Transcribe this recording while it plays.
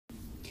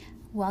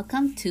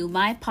Welcome to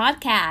my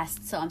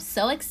podcast. So I'm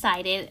so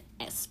excited,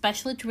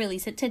 especially to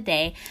release it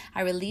today.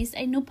 I release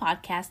a new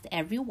podcast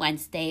every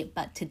Wednesday,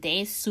 but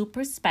today is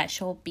super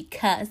special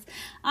because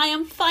I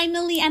am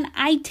finally on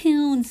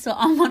iTunes. So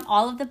I'm on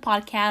all of the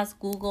podcasts,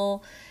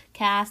 Google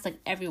Cast, like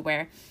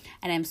everywhere.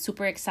 And I'm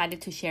super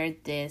excited to share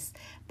this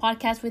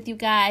podcast with you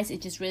guys.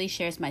 It just really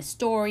shares my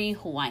story,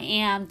 who I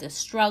am, the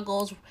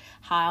struggles,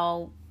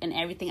 how and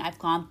everything I've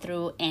gone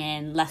through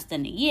in less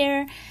than a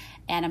year.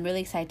 And I'm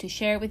really excited to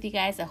share it with you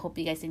guys. I hope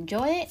you guys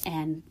enjoy it.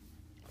 And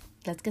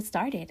let's get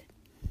started.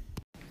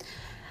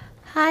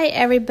 Hi,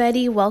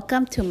 everybody.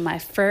 Welcome to my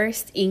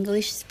first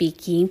English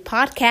speaking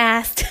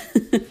podcast.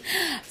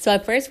 So I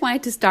first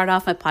wanted to start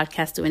off my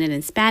podcast doing it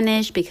in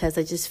Spanish because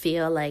I just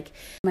feel like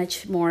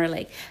much more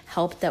like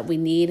help that we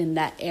need in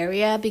that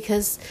area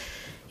because,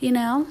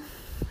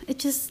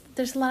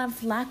 there's a lot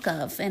of lack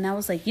of. And I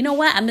was like, you know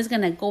what? I'm just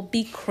going to go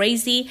be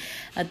crazy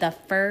at the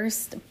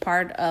first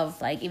part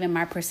of like even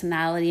my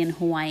personality and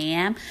who I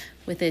am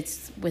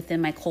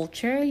within my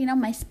culture,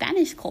 my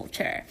Spanish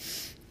culture.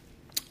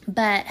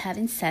 But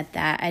having said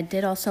that, I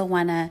did also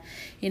want to,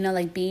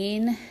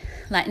 being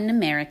Latin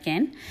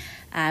American,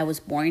 I was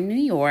born in New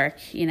York,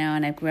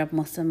 and I grew up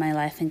most of my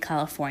life in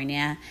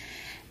California.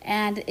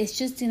 And it's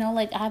just,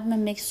 I have a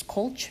mixed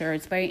culture.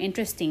 It's very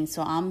interesting.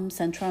 So I'm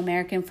Central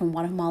American from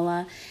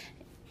Guatemala.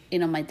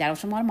 My dad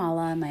was from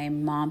Guatemala. My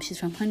mom, she's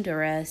from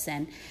Honduras.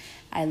 And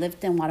I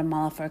lived in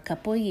Guatemala for a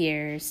couple of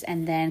years.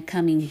 And then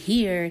coming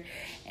here,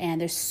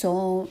 and there's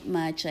so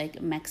much like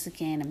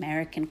Mexican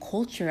American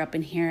culture up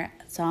in here.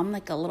 So I'm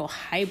like a little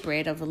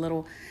hybrid of a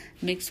little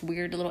mixed,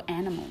 weird little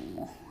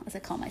animal, as I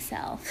call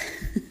myself.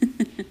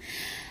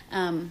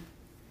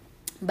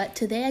 But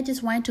today I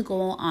just wanted to go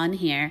on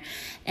here,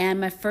 and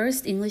my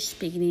first English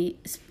speaking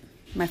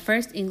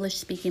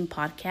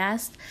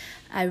podcast,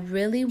 I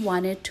really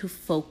wanted to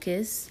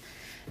focus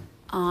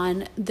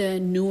on the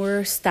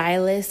newer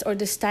stylist or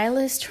the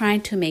stylist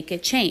trying to make a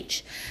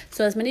change.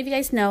 So as many of you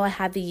guys know, I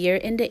have a year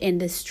in the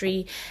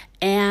industry,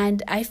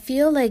 and I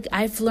feel like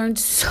I've learned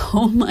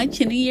so much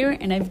in a year,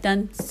 and I've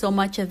done so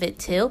much of it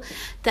too,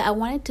 that I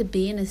wanted to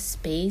be in a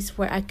space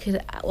where I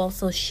could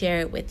also share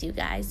it with you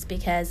guys,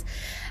 because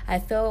I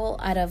feel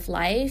out of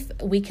life,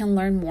 we can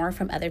learn more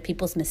from other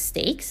people's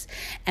mistakes.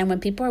 And when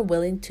people are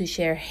willing to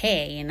share,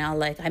 hey,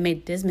 I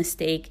made this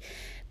mistake,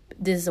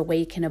 this is a way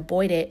you can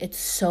avoid it, it's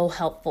so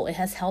helpful. It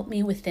has helped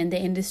me within the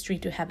industry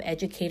to have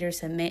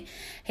educators admit,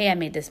 hey, I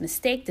made this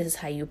mistake, this is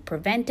how you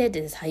prevent it,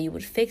 this is how you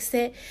would fix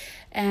it.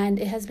 And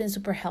it has been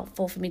super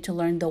helpful for me to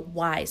learn the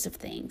whys of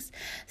things.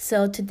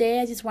 So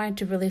today I just wanted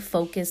to really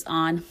focus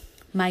on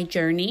my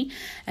journey.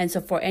 And so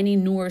for any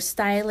newer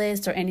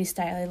stylist or any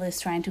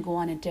stylist trying to go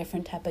on a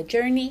different type of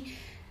journey,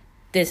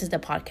 this is the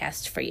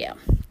podcast for you.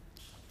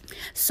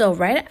 So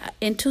right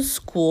into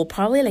school,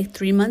 probably like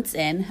 3 months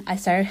in, I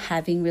started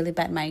having really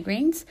bad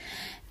migraines.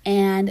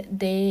 And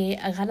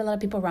I got a lot of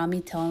people around me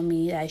telling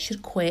me that I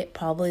should quit.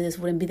 Probably this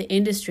wouldn't be the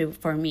industry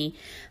for me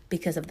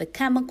because of the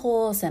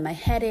chemicals and my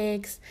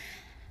headaches.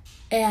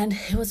 And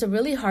it was a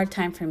really hard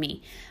time for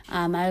me.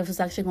 I was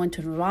actually going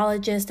to a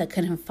neurologist. I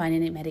couldn't find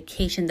any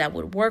medication that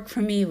would work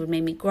for me. It would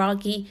make me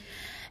groggy.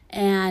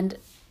 And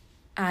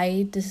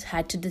I just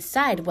had to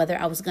decide whether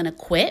I was going to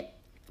quit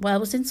while I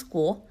was in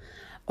school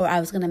or I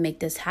was going to make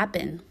this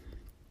happen.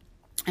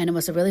 And it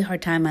was a really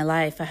hard time in my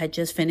life. I had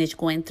just finished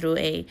going through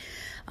a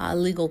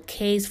legal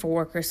case for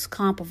workers'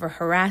 comp over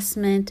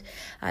harassment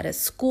at a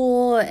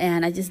school.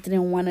 And I just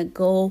didn't want to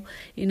go,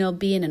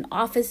 be in an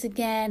office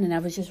again. And I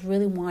was just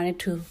really wanted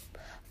to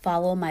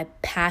follow my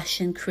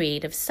passion,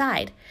 creative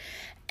side.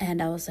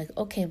 And I was like,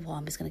 okay, well,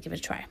 I'm just going to give it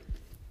a try.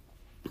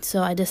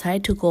 So I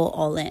decided to go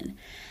all in.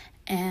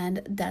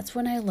 And that's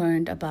when I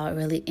learned about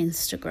really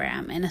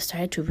Instagram. And I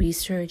started to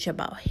research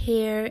about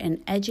hair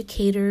and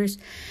educators.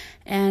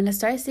 And I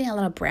started seeing a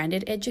lot of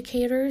branded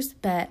educators.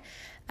 But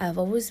I've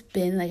always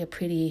been like a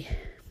pretty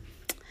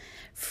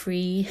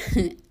free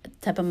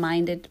type of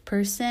minded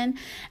person,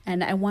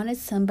 and I wanted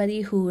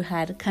somebody who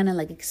had kind of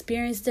like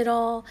experienced it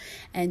all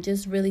and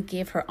just really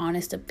gave her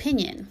honest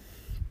opinion.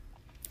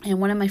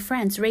 And one of my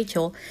friends,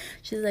 Rachel,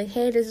 she's like,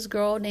 hey, this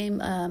girl named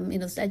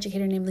this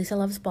educator named Lisa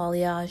Loves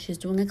Balia, she's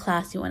doing a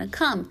class, you want to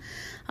come?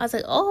 I was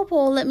like, oh,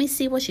 well, let me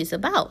see what she's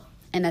about.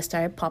 And I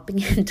started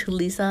popping into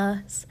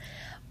Lisa's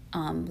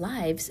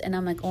lives, and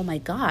I'm like, oh my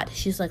God,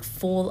 she's like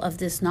full of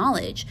this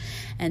knowledge.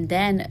 And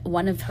then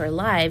one of her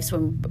lives,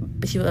 when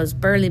she was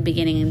barely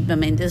beginning,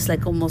 this is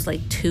like almost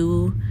like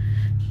two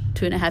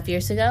and a half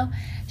years ago,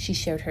 she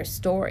shared her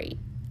story.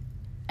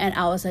 And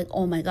I was like,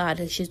 oh my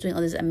God, she's doing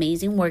all this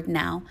amazing work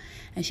now.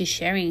 And she's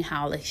sharing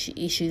how like she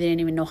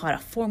didn't even know how to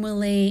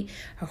formulate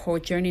her whole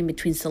journey in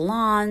between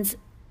salons.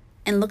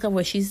 And look at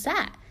where she's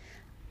at.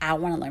 I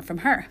want to learn from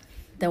her.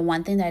 The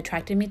one thing that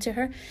attracted me to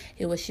her,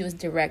 she was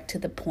direct to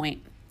the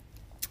point.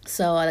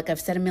 So like I've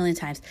said a million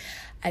times,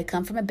 I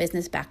come from a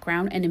business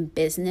background, and in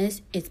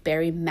business, it's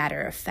very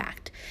matter of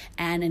fact.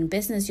 And in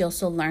business, you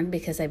also learn,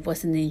 because I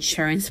was in the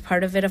insurance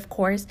part of it, of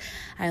course,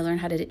 I learned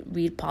how to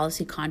read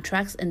policy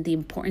contracts and the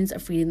importance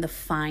of reading the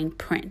fine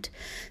print.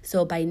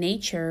 So by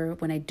nature,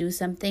 when I do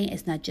something,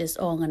 it's not just,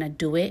 oh, I'm going to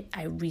do it.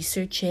 I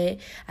research it.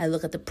 I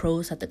look at the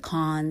pros, at the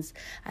cons.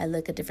 I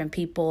look at different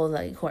people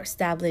like who are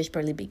established,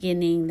 barely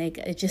beginning. Like,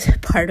 it's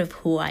just part of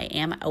who I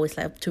am. I always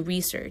love to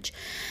research.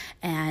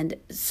 And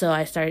so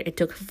I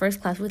took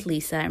first class with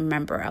Lisa. I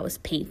remember I was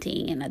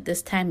painting, and at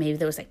this time, maybe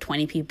there was like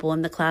 20 people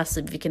in the class. So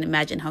if you can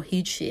imagine how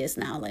huge she is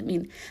now. I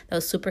mean, that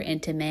was super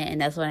intimate.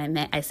 And that's when I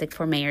met Isaac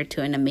Formayer,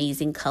 to an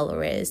amazing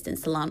colorist and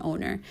salon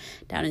owner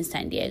down in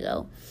San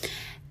Diego.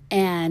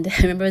 And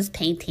I remember I was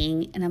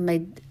painting, and I'm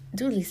like,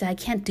 dude, Lisa, I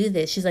can't do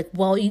this. She's like,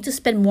 well, you just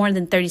spend more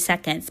than 30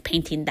 seconds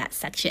painting that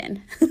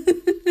section.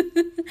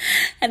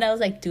 And I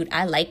was like, dude,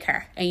 I like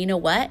her. And you know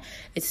what?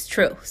 It's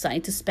true. So I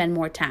need to spend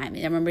more time. And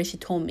I remember she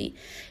told me,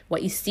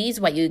 what you see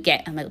is what you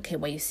get. I'm like, okay,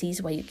 what you see is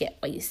what you get.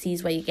 What you see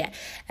is what you get.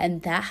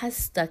 And that has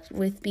stuck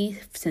with me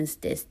since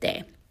this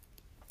day.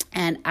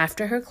 And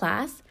after her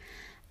class,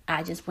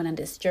 I just went on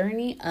this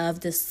journey of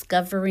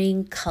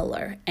discovering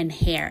color and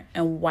hair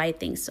and why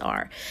things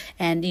are.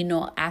 And,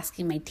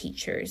 asking my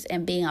teachers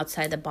and being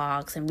outside the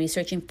box and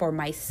researching for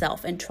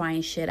myself and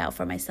trying shit out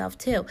for myself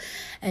too.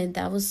 And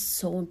that was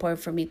so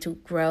important for me to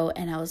grow.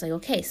 And I was like,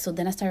 okay, so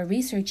then I started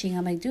researching.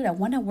 I'm like, dude, I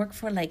want to work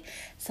for like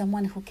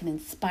someone who can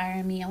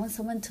inspire me. I want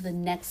someone to the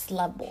next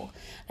level.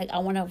 Like, I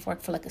want to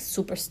work for like a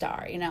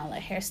superstar,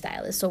 like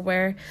hairstylist. So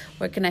where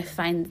can I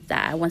find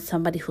that? I want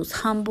somebody who's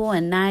humble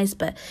and nice,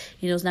 but,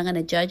 is not going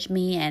to judge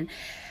me. And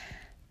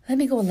let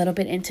me go a little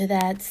bit into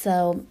that.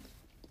 So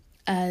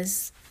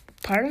as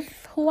part of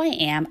who I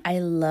am, I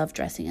love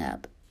dressing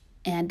up,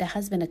 and that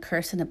has been a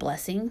curse and a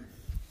blessing.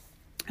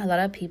 A lot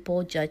of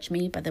people judge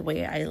me by the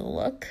way I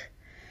look,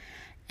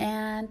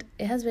 and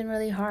it has been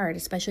really hard,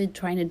 especially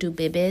trying to do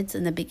bibbits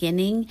in the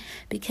beginning,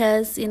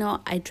 because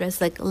I dress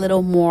like a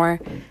little more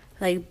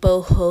like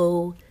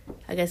boho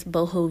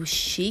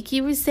chic,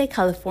 you would say,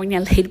 California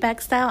laid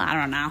back style. I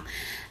don't know.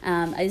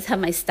 I just have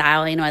my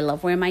style. I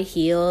love wearing my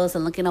heels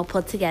and looking all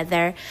put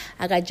together.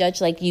 I got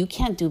judged like, you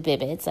can't do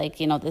bibbits. Like,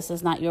 this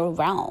is not your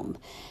realm,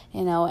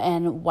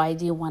 and why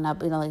do you want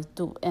to,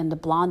 do, and the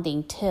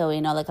blonding too,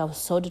 like I was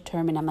so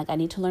determined. I'm like, I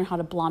need to learn how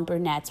to blonde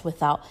brunettes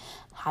without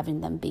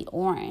having them be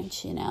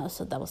orange,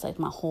 so that was like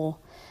my whole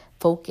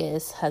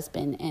focus has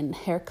been in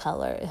hair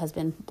color. It has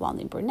been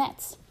blonding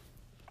brunettes.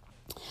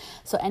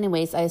 So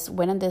anyways, I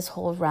went in this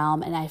whole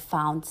realm, and I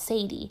found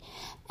Sadie.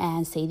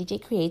 And Sadie J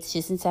Creates,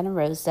 she's in Santa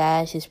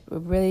Rosa. She's a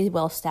really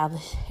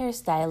well-established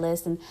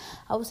hairstylist, and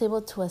I was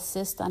able to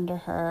assist under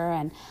her,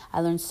 and I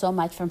learned so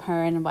much from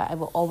her. And what I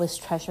will always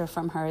treasure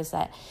from her is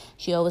that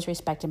she always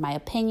respected my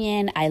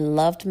opinion. I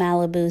loved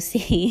Malibu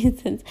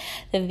seeds since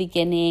the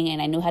beginning, and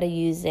I knew how to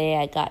use it.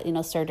 I got,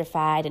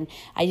 certified, and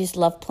I just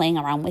love playing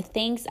around with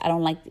things. I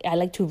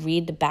like to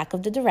read the back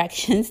of the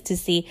directions to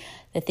see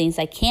the things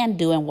I can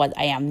do and what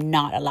I am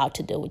not allowed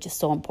to do, which is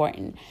so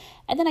important.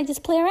 And then I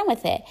just play around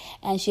with it.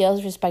 And she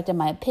always respected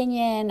my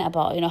opinion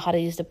about, how to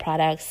use the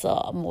products. So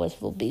I always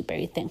will be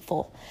very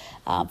thankful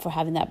for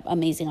having that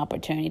amazing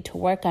opportunity to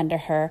work under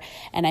her.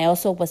 And I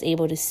also was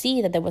able to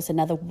see that there was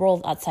another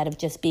world outside of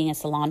just being a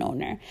salon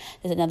owner.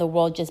 There's another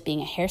world just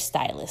being a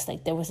hairstylist.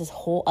 Like, there was this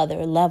whole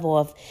other level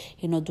of,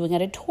 doing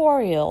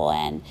editorial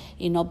and,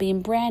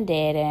 being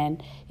branded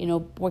and,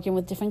 working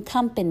with different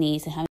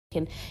companies and having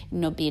can,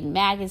 be in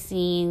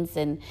magazines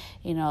and,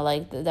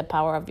 like the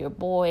power of your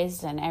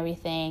voice and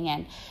everything.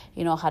 And,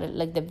 how to,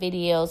 like, the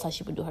videos, how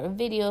she would do her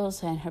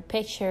videos and her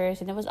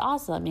pictures. And it was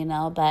awesome,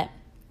 but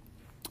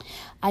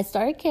I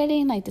started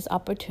getting like these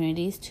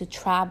opportunities to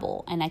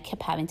travel, and I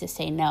kept having to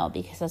say no,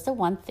 because that's the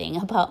one thing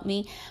about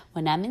me.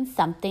 When I'm in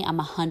something, I'm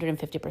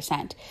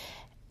 150%.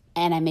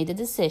 And I made the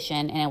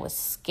decision, and it was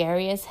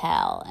scary as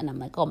hell. And I'm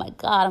like, oh my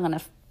God, I'm going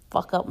to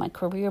fuck up my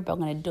career, but I'm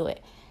going to do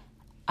it.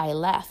 I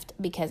left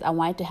because I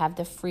wanted to have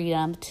the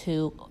freedom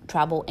to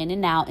travel in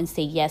and out and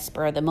say yes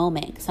spur of the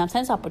moment.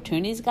 Sometimes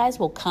opportunities, guys,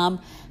 will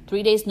come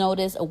 3 days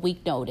notice, a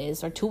week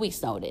notice, or 2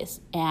 weeks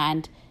notice.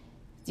 And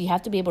you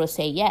have to be able to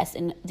say yes.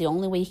 And the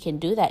only way you can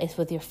do that is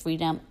with your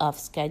freedom of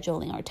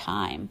scheduling or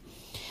time.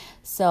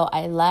 So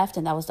I left,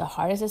 and that was the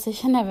hardest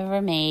decision I've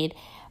ever made.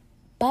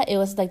 But it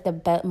was like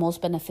the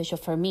most beneficial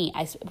for me.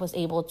 I was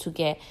able to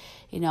get,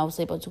 I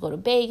was able to go to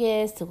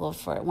Vegas, to go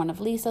for one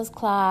of Lisa's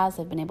class.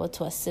 I've been able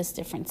to assist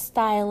different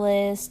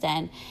stylists,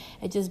 and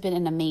it's just been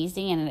an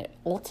amazing, and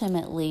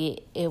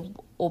ultimately it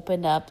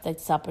opened up like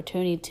this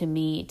opportunity to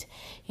meet,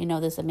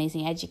 this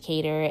amazing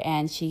educator.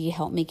 And she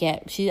helped me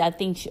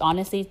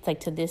honestly, it's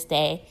like to this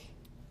day,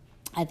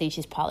 I think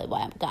she's probably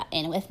why I got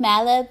in with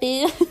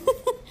Malibu.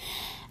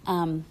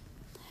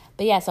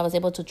 But yes, I was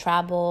able to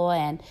travel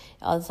and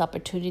all these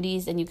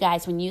opportunities. And you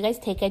guys, when you guys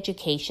take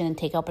education and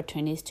take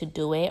opportunities to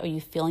do it, or you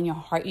feel in your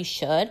heart you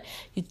should,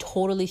 you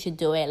totally should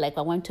do it. Like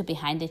I went to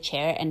Behind the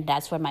Chair, and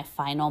that's where my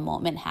final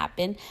moment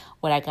happened,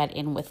 where I got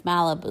in with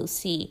Malibu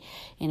Sea.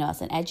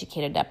 As an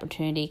educator, the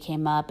opportunity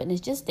came up, and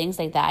it's just things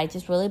like that. I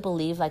just really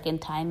believe like in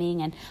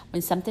timing, and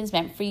when something's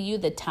meant for you,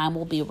 the time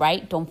will be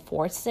right. Don't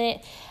force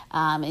it.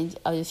 And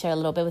I'll just share a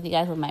little bit with you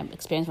guys with my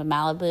experience with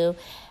Malibu.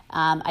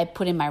 I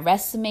put in my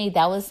resume.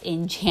 That was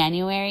in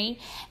January,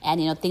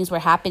 and things were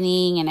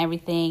happening and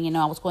everything.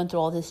 I was going through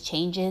all these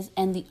changes,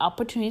 and the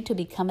opportunity to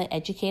become an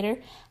educator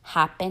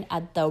happened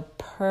at the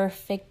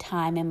perfect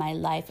time in my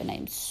life, and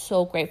I'm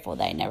so grateful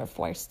that I never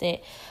forced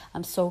it.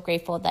 I'm so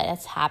grateful that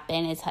it's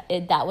happened.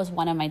 That was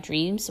one of my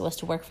dreams, was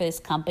to work for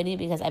this company,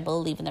 because I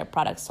believe in their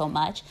product so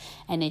much,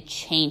 and it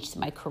changed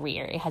my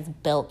career. It has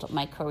built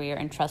my career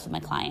and trust with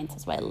my clients.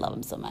 That's why I love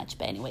them so much.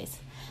 But anyways,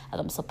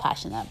 I'm so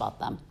passionate about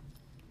them.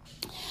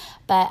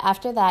 But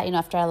after that,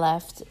 after I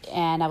left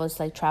and I was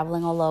like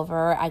traveling all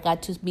over, I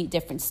got to meet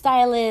different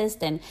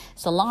stylists and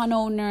salon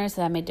owners,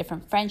 and I made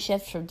different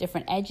friendships from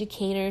different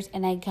educators,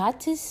 and I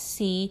got to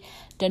see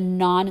the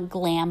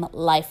non-glam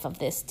life of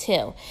this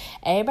too.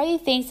 Everybody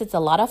thinks it's a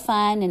lot of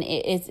fun, and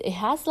it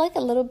has like a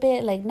little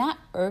bit like not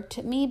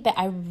irked me, but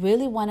I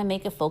really want to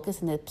make a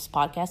focus in this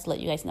podcast to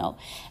let you guys know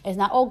it's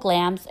not all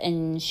glams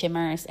and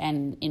shimmers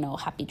and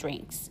happy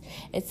drinks.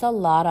 It's a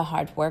lot of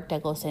hard work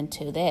that goes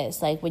into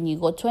this. Like when you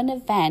go to an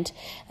event,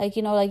 like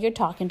you're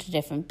talking to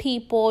different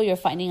people, you're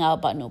finding out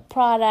about new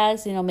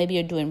products, maybe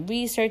you're doing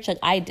research like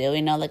I do,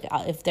 like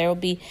if there will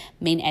be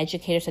main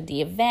educators at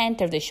the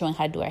event, or they're showing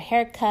how to do a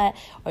haircut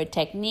or a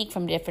technique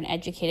from different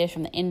educators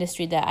from the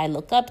industry that I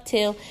look up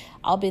to,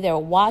 I'll be there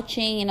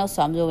watching,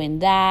 so I'm doing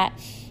that.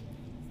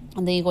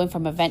 And then you're going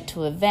from event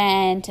to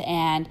event,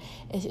 and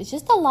it's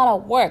just a lot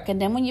of work.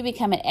 And then when you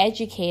become an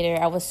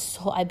educator,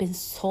 I've been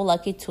so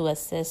lucky to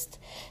assist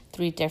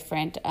 4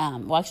 different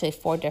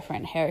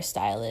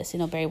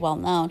hairstylists, very well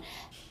known.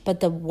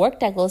 But the work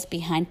that goes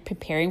behind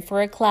preparing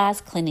for a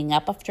class, cleaning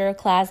up after a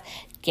class,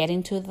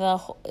 getting to the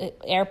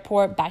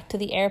airport, back to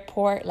the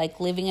airport, like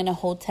living in a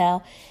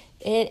hotel,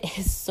 it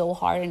is so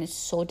hard and it's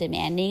so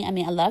demanding. I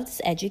mean, a lot of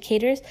these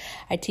educators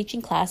are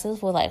teaching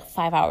classes with like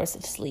 5 hours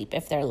of sleep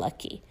if they're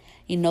lucky.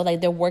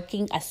 Like they're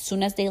working as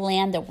soon as they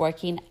land, they're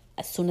working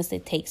as soon as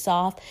it takes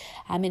off.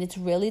 I mean, it's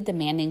really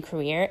demanding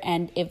career.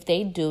 And if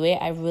they do it,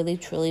 I really,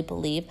 truly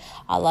believe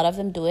a lot of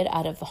them do it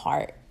out of the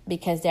heart,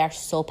 because they are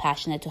so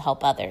passionate to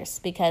help others.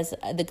 Because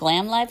the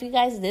glam life, you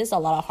guys, this is a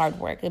lot of hard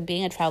work. And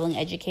being a traveling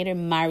educator,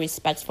 my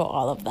respects for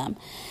all of them.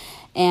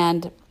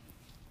 And,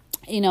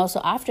 so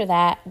after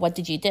that, what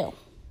did you do?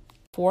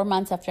 4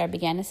 months after I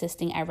began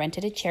assisting, I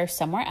rented a chair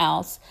somewhere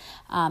else,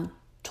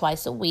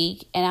 twice a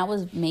week, and I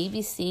was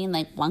maybe seeing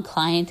like one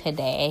client a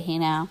day,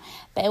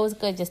 but it was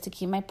good just to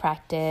keep my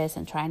practice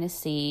and trying to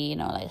see,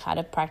 like how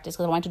to practice,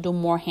 because I wanted to do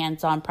more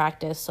hands-on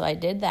practice. So I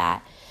did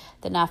that.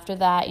 Then after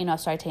that, I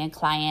started taking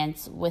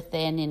clients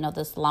within,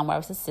 the salon where I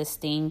was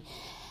assisting,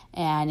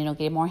 and,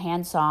 getting more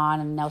hands-on,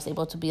 and I was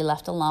able to be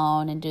left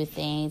alone and do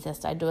things. I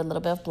started doing a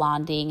little bit of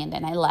blonding, and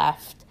then I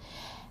left.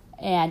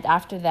 And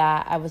after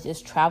that, I was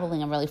just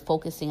traveling and really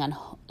focusing on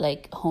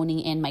like honing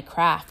in my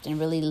craft and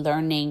really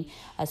learning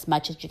as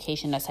much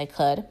education as I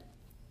could.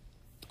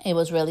 It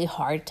was really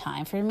hard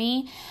time for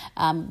me.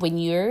 When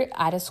you're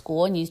out of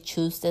school and you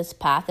choose this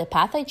path, the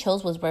path I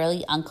chose was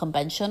really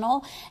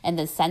unconventional in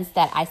the sense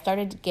that I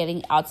started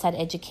getting outside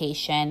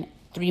education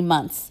 3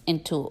 months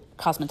into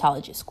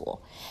cosmetology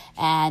school.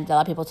 And a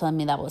lot of people telling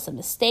me that was a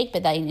mistake,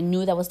 but I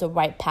knew that was the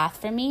right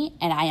path for me.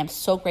 And I am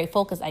so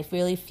grateful, because I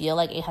really feel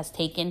like it has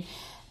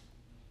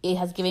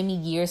given me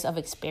years of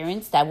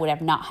experience that I would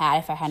have not had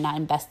if I had not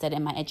invested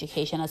in my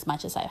education as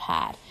much as I've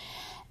had.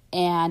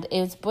 And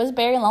it was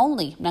very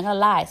lonely, I'm not gonna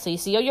lie. So you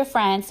see all your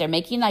friends, they're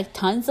making like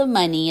tons of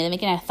money, they're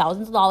making like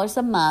thousands of dollars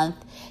a month,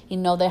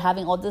 they're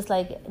having all this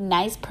like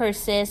nice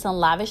purses and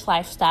lavish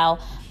lifestyle.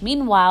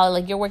 Meanwhile,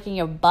 like you're working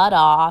your butt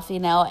off,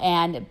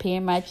 and pretty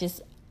much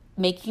just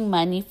making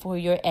money for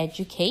your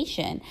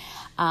education.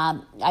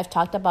 I've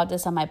talked about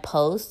this on my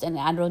post, and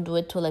I don't do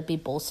it to like be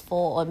boastful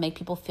or make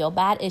people feel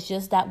bad. It's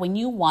just that when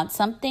you want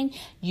something,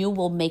 you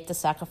will make the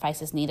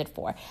sacrifices needed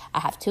for. I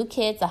have 2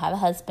 kids. I have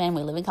a husband.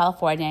 We live in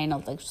California.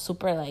 It's like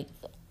super like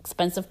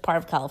expensive part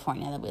of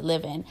California that we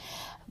live in,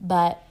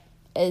 but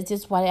it's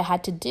just what I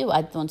had to do.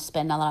 I don't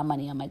spend a lot of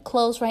money on my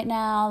clothes right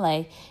now.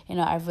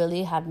 I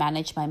really have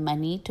managed my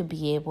money to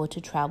be able to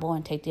travel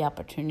and take the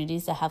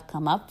opportunities that have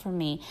come up for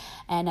me.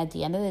 And at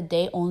the end of the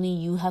day, only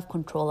you have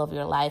control of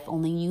your life.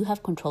 Only you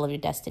have control of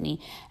your destiny.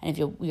 And if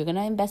you're going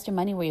to invest your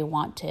money where you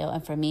want to,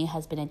 and for me, it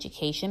has been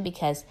education,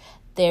 because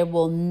there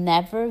will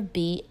never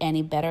be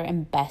any better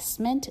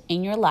investment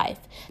in your life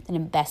than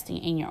investing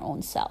in your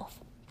own self.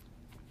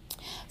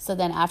 So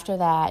then after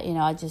that,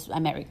 I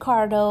met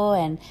Ricardo,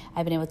 and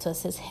I've been able to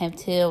assist him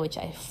too, which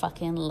I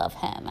fucking love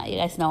him. You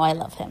guys know I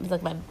love him. He's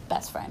like my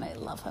best friend. I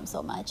love him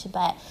so much.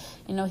 But,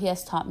 he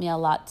has taught me a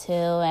lot too,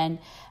 and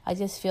I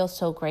just feel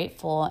so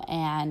grateful.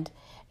 And,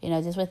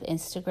 just with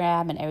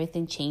Instagram and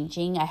everything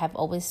changing. I have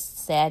always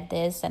said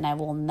this and I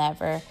will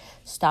never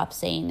stop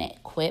saying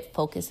it. Quit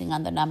focusing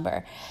on the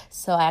number.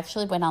 So I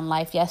actually went on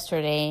live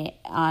yesterday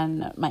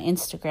on my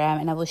Instagram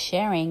and I was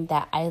sharing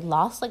that I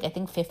lost I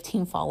think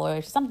 15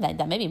 followers, something like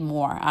that, maybe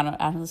more. I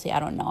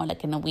don't know,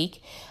 in a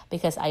week,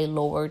 because I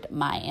lowered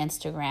my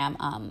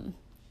Instagram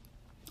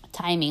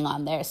timing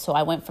on there. So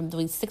I went from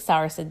doing 6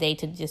 hours a day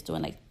to just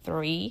doing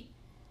 3.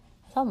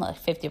 It's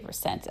almost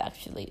 50%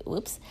 actually.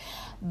 Oops.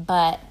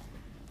 But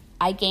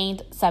I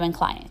gained 7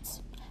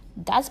 clients.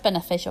 That's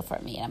beneficial for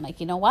me. And I'm like,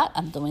 you know what?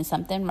 I'm doing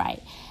something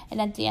right.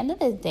 And at the end of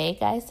the day,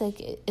 guys,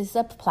 it's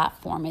a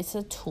platform. It's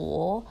a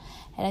tool.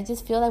 And I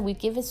just feel like we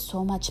give it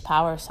so much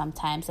power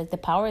sometimes. The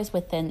power is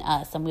within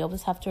us. And we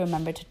always have to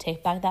remember to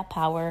take back that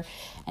power,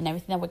 and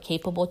everything that we're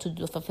capable to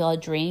do, fulfill our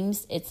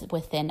dreams, it's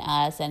within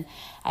us. And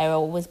I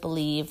always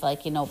believe,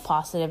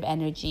 positive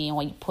energy and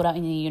what you put out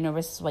in the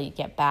universe is what you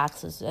get back.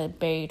 So it's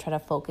very try to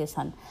focus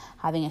on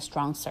having a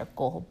strong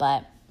circle.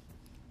 But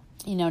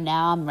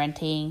now I'm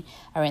renting.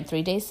 I rent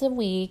 3 days a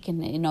week,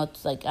 and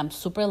it's I'm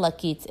super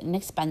lucky. It's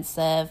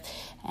inexpensive,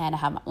 and I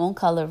have my own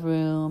color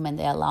room, and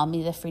they allow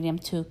me the freedom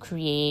to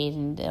create.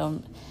 And they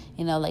don't,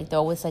 they're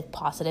always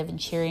positive and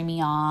cheering me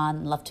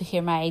on. Love to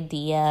hear my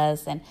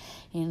ideas, and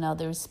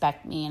they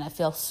respect me. And I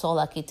feel so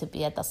lucky to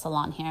be at the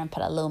salon here in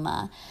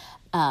Petaluma,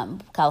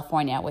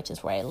 California, which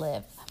is where I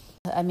live.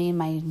 I mean,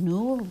 my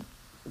new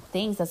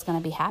things that's going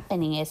to be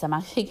happening is I'm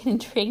actually getting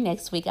trained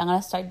next week. I'm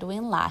going to start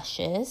doing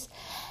lashes.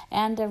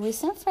 And the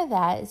reason for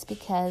that is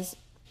because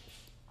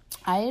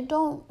I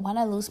don't want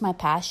to lose my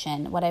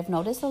passion. What I've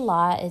noticed a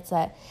lot is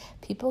that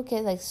people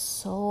get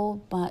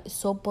so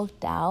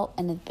booked out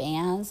in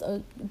advance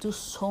or do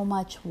so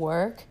much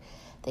work.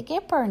 They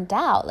get burned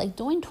out.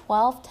 Doing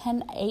 12,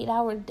 10,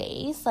 8-hour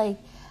days.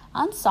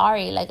 I'm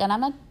sorry. And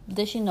I'm not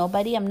dishing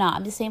nobody. I'm not.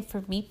 I'm just saying,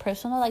 for me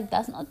personally,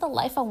 that's not the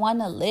life I want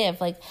to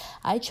live.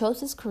 I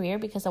chose this career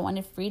because I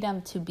wanted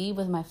freedom to be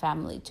with my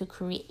family, to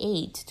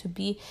create, to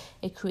be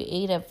a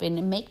creative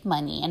and make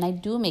money. And I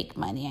do make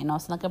money. I know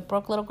it's like a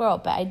broke little girl,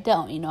 but I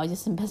don't. I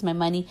just invest my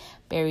money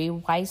very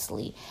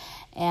wisely.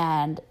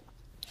 And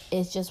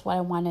it's just what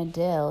I want to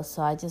do.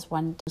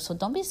 So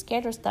don't be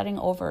scared of starting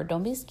over.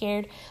 Don't be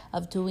scared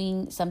of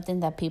doing something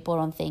that people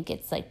don't think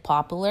it's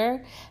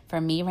popular. For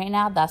me right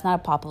now, that's not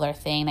a popular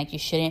thing. You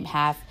shouldn't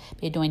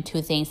be doing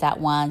 2 things at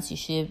once. You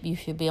should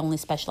be only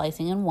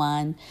specializing in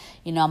one.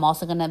 I'm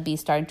also going to be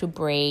starting to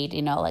braid.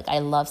 I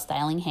love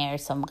styling hair,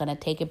 so I'm going to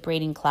take a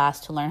braiding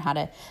class to learn how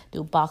to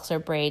do boxer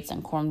braids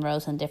and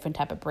cornrows and different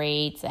type of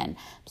braids, and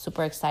I'm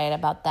super excited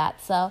about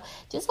that. So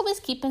just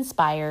always keep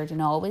inspired,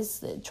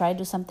 always try to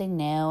do something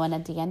new. And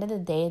at the end of the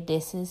day,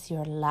 this is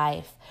your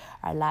life.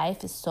 Our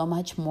life is so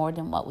much more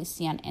than what we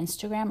see on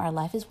Instagram. Our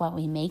life is what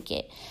we make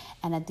it.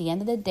 And at the end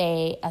of the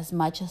day, as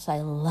much as I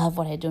love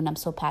what I do and I'm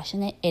so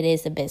passionate, it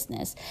is a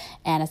business.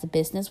 And as a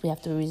business, we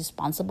have to be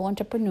responsible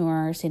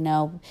entrepreneurs.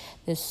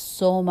 There's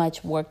so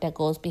much work that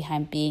goes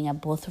behind being a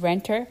booth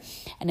renter.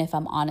 And if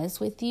I'm honest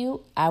with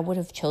you, I would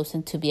have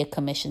chosen to be a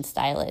commission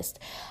stylist.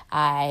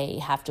 I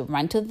have to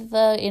run to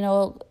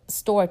the,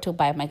 store to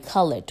buy my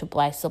color, to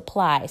buy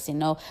supplies,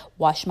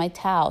 wash my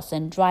towels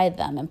and dry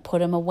them and put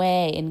them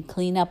away and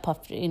clean up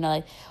after,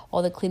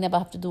 all the cleanup I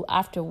have to do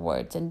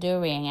afterwards and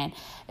during. And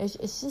it's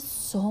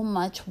just so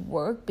much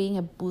work being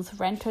a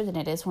booth renter than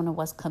it is when it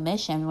was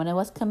commission. When it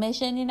was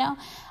commission,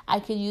 I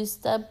could use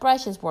the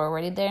brushes were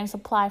already there in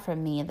supply for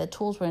me. The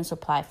tools were in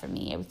supply for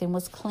me. Everything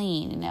was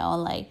clean,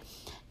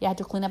 you had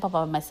to clean up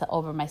over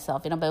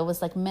myself, but it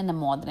was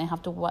minimal. I didn't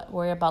have to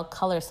worry about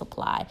color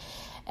supply.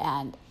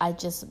 And I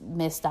just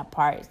missed that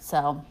part.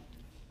 So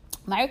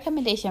my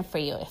recommendation for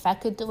you, if I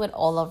could do it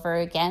all over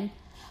again,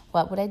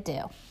 what would I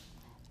do?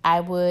 I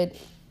would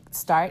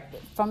start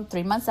from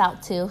 3 months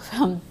out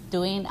from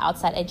doing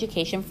outside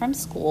education from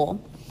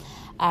school.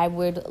 I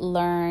would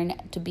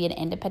learn to be an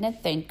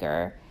independent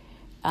thinker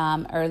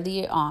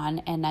early on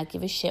and not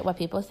give a shit what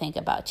people think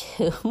about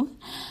you.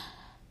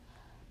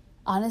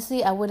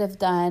 Honestly, I would have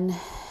gone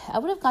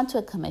to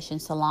a commission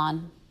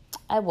salon.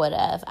 I would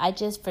have.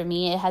 For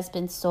me, it has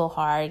been so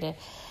hard.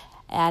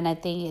 And I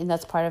think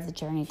that's part of the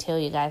journey too,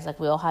 you guys.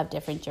 We all have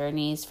different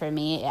journeys. For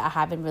me, I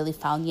haven't really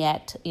found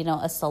yet,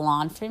 a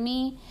salon for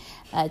me,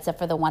 except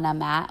for the one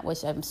I'm at,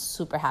 which I'm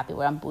super happy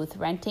where I'm booth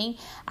renting.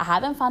 I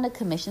haven't found a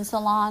commission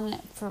salon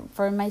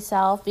for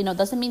myself.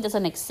 Doesn't mean it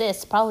doesn't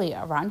exist, probably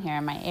around here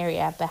in my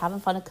area, but I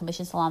haven't found a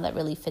commission salon that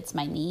really fits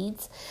my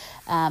needs.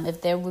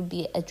 If there would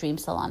be a dream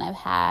salon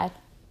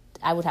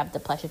I would have the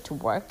pleasure to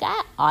work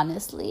at,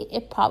 honestly,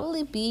 it'd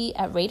probably be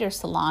at Raider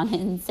Salon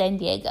in San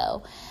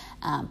Diego.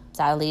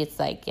 Sadly, it's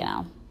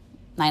 9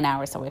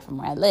 hours away from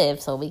where I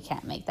live, so we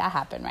can't make that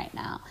happen right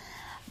now.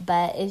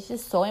 But it's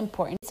just so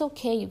important. It's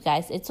okay, you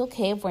guys. It's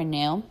okay if we're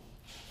new.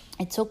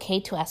 It's okay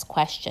to ask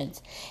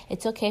questions.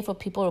 It's okay for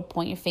people to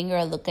point your finger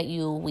or look at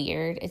you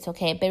weird. It's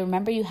okay. But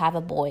remember, you have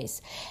a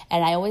voice.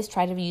 And I always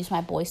try to use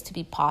my voice to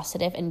be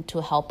positive and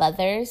to help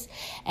others.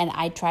 And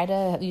I try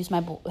to use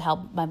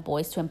help my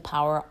voice to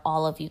empower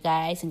all of you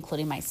guys,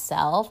 including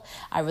myself.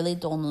 I really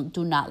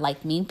do not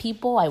like mean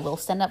people. I will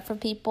stand up for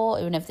people,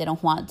 even if they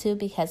don't want to,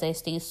 because I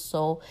think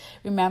so.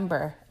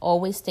 Remember,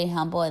 always stay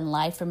humble in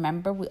life.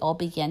 Remember, we all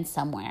begin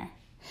somewhere.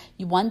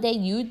 One day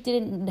you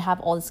didn't have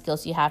all the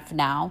skills you have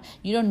now.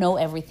 You don't know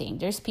everything.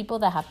 There's people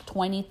that have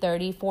 20,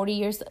 30, 40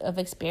 years of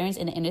experience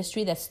in the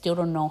industry that still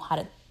don't know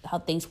how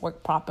things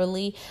work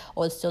properly,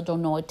 or still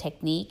don't know a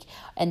technique.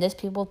 And there's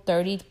people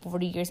 30,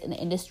 40 years in the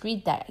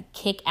industry that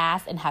kick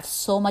ass and have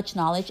so much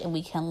knowledge, and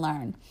we can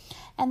learn.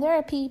 And there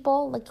are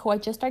people like who are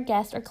just our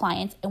guests or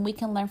clients, and we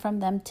can learn from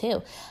them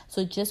too.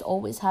 So just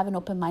always have an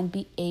open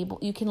mind.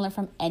 You can learn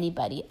from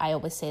anybody. I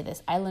always say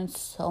this. I learn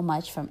so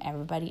much from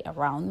everybody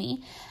around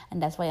me.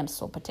 And that's why I'm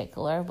so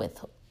particular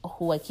with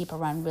who I keep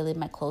around, really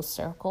my close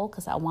circle,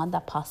 because I want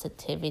that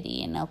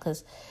positivity,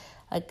 because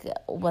like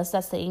what's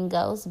that saying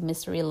goes,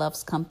 misery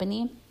loves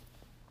company.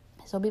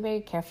 So be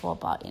very careful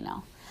about,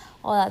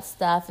 all that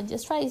stuff, and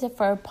just try to use it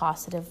for a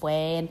positive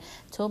way. And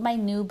to my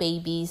new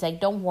babies, like,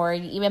 don't worry,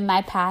 even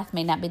my path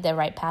may not be the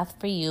right path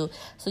for you,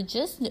 so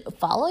just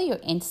follow your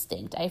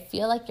instinct. I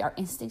feel like your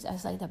instincts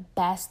is like the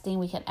best thing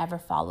we can ever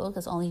follow,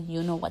 because only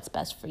you know what's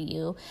best for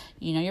you.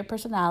 You know your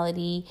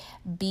personality.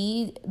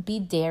 Be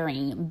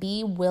daring,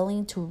 be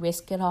willing to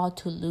risk it all,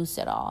 to lose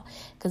it all,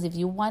 because if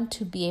you want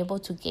to be able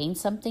to gain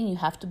something, you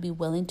have to be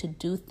willing to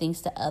do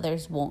things that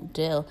others won't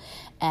do.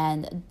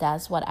 And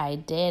that's what I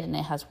did, and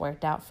it has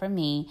worked out for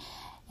me.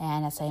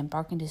 And as I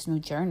embark on this new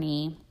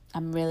journey,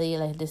 I'm really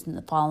in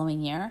the following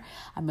year,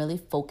 I'm really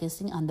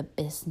focusing on the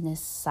business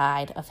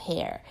side of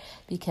hair,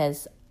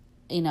 because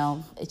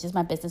it's just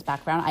my business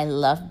background. I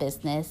love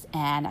business,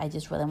 and I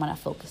just really want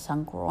to focus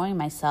on growing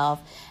myself,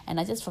 and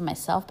not just for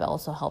myself, but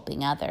also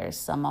helping others.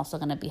 So I'm also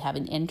going to be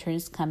having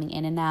interns coming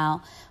in and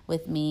out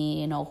with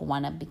me, who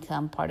want to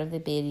become part of the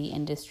beauty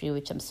industry,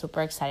 which I'm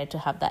super excited to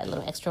have that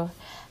little extra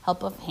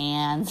help of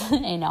hands.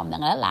 I'm not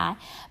going to lie,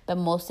 but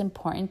most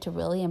important, to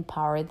really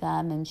empower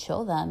them and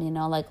show them,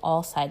 like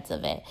all sides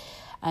of it.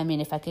 I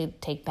mean, if I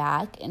could take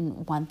back,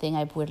 and one thing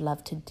I would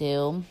love to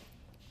do,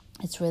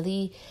 it's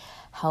really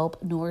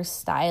help newer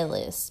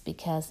stylists,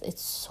 because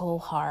it's so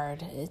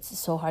hard. It's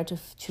so hard to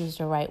choose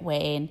the right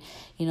way. And,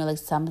 like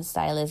some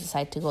stylists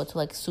decide to go to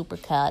like super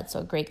cuts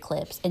or great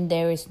clips, and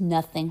there is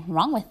nothing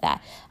wrong with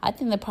that. I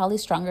think they're probably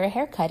stronger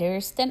hair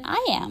cutters than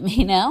I am,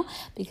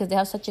 because they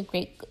have such a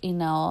great,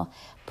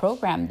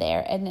 program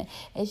there. And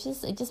it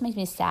just makes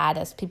me sad,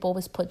 as people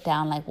always put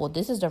down like, well,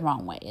 this is the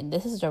wrong way and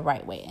this is the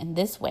right way and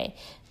this way.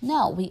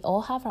 No, we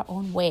all have our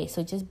own way.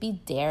 So just be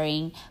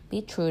daring,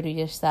 be true to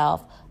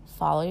yourself,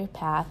 follow your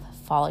path,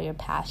 follow your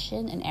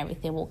passion, and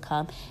everything will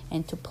come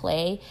into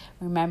play.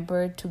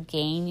 Remember, to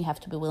gain, you have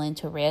to be willing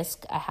to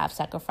risk. I have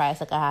sacrificed,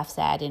 like I have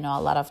said, a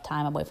lot of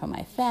time away from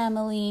my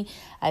family.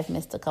 I've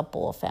missed a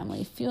couple of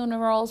family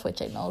funerals,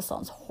 which I know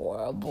sounds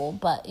horrible,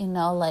 but you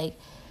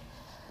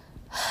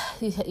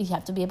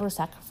have to be able to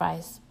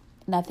sacrifice.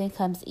 Nothing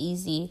comes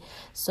easy.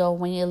 So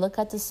when you look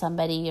at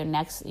somebody, your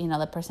next,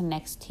 the person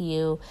next to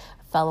you,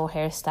 fellow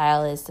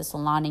hairstylist, the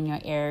salon in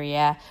your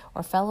area,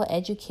 or fellow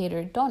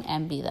educator, don't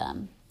envy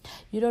them.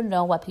 You don't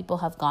know what people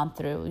have gone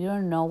through. You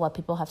don't know what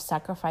people have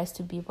sacrificed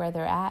to be where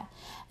they're at.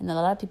 And a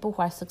lot of people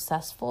who are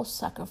successful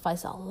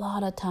sacrifice a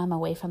lot of time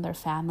away from their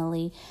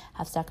family,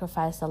 have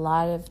sacrificed a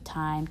lot of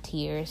time,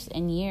 tears,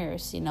 and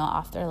years,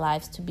 off their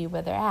lives to be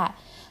where they're at.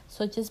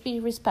 So just be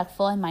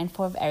respectful and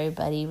mindful of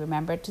everybody.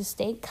 Remember to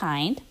stay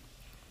kind.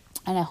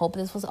 And I hope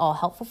this was all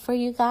helpful for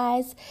you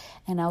guys.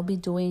 And I'll be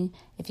doing,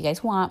 if you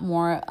guys want,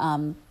 more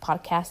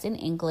podcasts in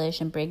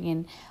English, and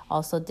bringing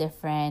also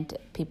different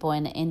people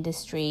in the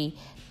industry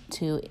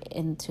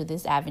into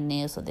this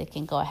avenue, so they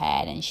can go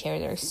ahead and share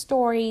their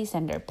stories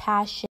and their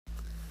passion.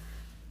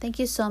 Thank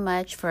you so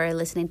much for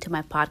listening to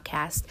my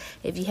podcast.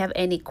 If you have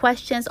any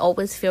questions,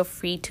 always feel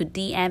free to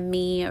DM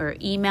me or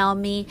email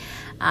me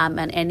on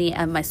any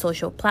of my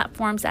social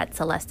platforms at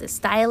Celeste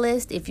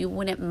Stylist. If you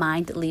wouldn't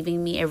mind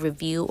leaving me a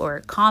review or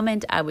a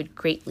comment, I would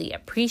greatly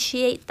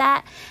appreciate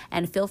that.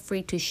 And feel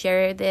free to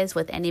share this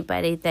with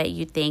anybody that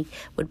you think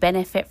would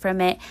benefit from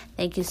it.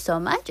 Thank you so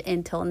much.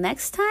 Until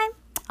next time,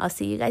 I'll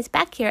see you guys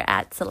back here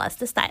at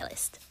Celeste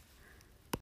Stylist.